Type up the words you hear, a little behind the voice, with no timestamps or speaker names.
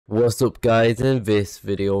What's up guys, in this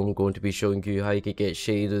video I'm going to be showing you how you can get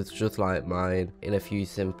shaders just like mine in a few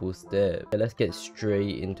simple steps. Let's get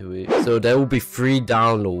straight into it. So there will be 3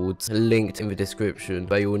 downloads linked in the description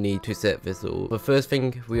that you will need to set this up. The first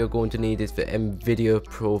thing we are going to need is the Nvidia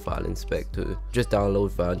profile inspector. Just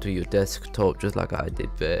download that onto your desktop just like I did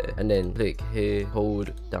there, and then click here,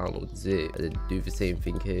 code, download zip, and then do the same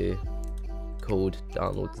thing here, code,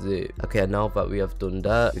 download zip. Okay, now that we have done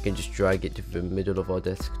that, we can just drag it to the middle of our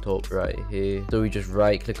desktop right here. So we just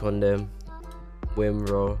right click on them,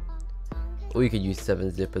 WinRAR, or you can use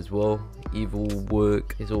 7-zip as well. Either will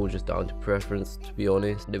work. It's all just down to preference, to be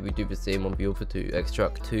honest. Then we do the same on the other 2,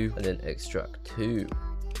 extract 2 and then extract 2.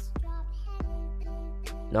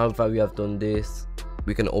 Now that we have done this,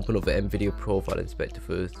 we can open up the Nvidia profile inspector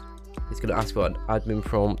first. It's going to ask for an admin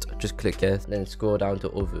prompt. Just click yes, and then scroll down to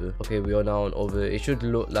other. Okay, we are now on other. It should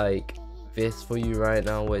look like this for you right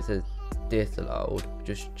now, where it says disallowed.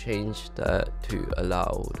 Just change that to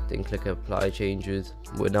allowed, then click apply changes.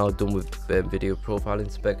 We're now done with the video profile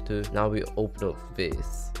inspector. Now we open up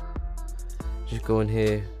this. Just go in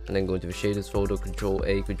here and then go into the shaders folder, Control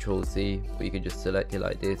A, Control C, or you can just select it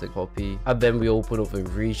like this and copy. And then we open up a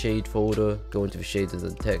reshade folder, go into the shaders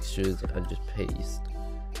and textures and just paste.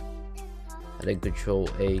 And then Control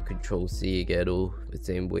A, Control C again, all the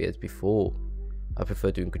same way as before. I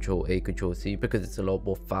prefer doing Control A, Control C because it's a lot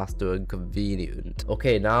more faster and convenient.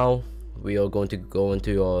 Okay, now we are going to go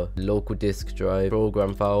into our local disk drive,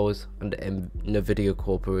 program files, and the Nvidia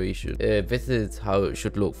Corporation. This is how it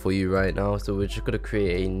should look for you right now. So we're just going to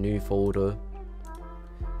create a new folder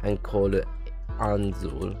and call it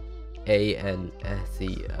Ansel,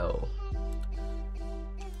 A-N-S-E-L.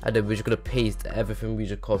 And then we're just going to paste everything we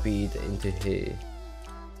just copied into here.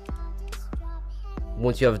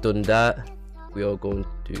 Once you have done that, we are going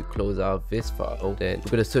to close out this file. Then we're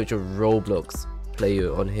going to search a Roblox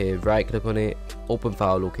player on here, right click on it, open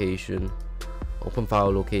file location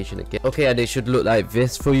again. Okay, and it should look like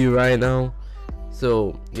this for you right now.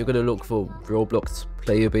 So you're going to look for Roblox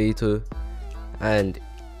player beta, and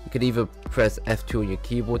you can either press F2 on your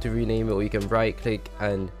keyboard to rename it, or you can right click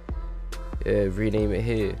and rename it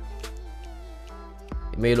here.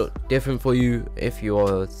 It may look different for you if you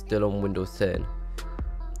are still on Windows 10.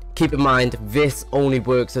 Keep in mind, this only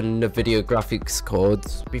works on Nvidia graphics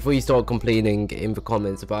cards. Before you start complaining in the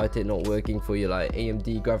comments about it not working for your like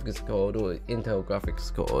AMD graphics card or Intel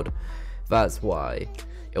graphics card, that's why.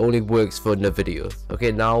 It only works for Nvidia. Okay,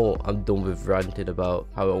 now I'm done with ranting about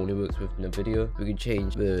how it only works with Nvidia. We can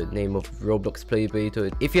change the name of Roblox Play Beta.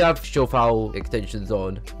 If you have show file extensions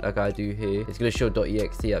on, like I do here, it's going to show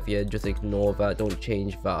 .exe at the end. Just ignore that. Don't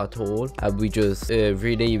change that at all. And we just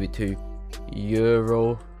rename it to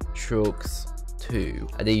Euro Trucks 2,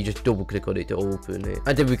 and then you just double click on it to open it,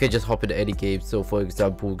 and then we can just hop into any game. So for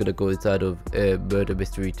example, we're gonna go inside of Murder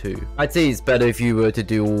Mystery 2. I'd say it's better if you were to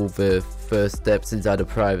do all the first steps inside a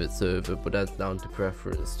private server, but that's down to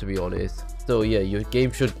preference, to be honest. So yeah, your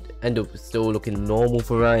game should end up still looking normal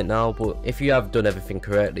for right now, but if you have done everything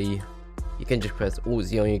correctly, you can just press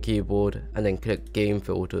Alt-Z on your keyboard and then click game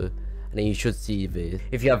filter, and then you should see this.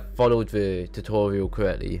 If you have followed the tutorial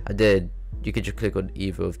correctly, and then you can just click on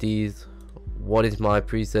either of these. What is my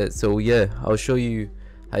preset? So yeah, I'll show you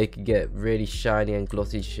how you can get really shiny and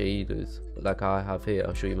glossy shaders like I have here.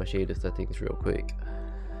 I'll show you my shader settings real quick.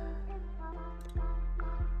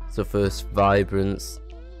 So first, vibrance.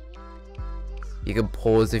 You can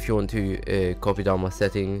pause if you want to copy down my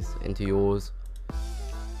settings into yours.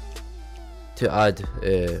 To add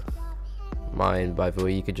mine, by the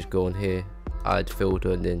way, you can just go on here, add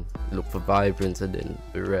filter, and then look for vibrance, and then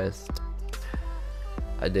the rest.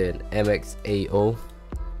 And then MXAO.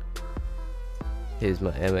 Here's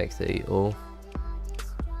my MXAO.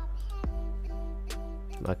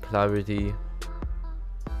 My clarity.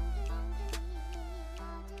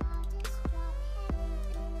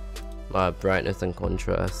 My brightness and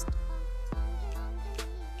contrast.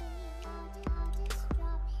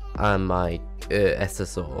 And my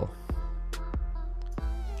SSR.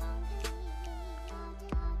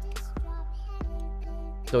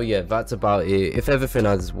 So yeah, that's about it. If everything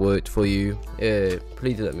has worked for you,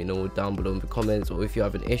 please let me know down below in the comments, or if you're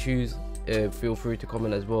having issues, feel free to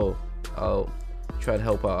comment as well. I'll try and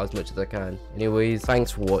help out as much as I can. Anyways,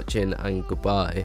 thanks for watching and goodbye.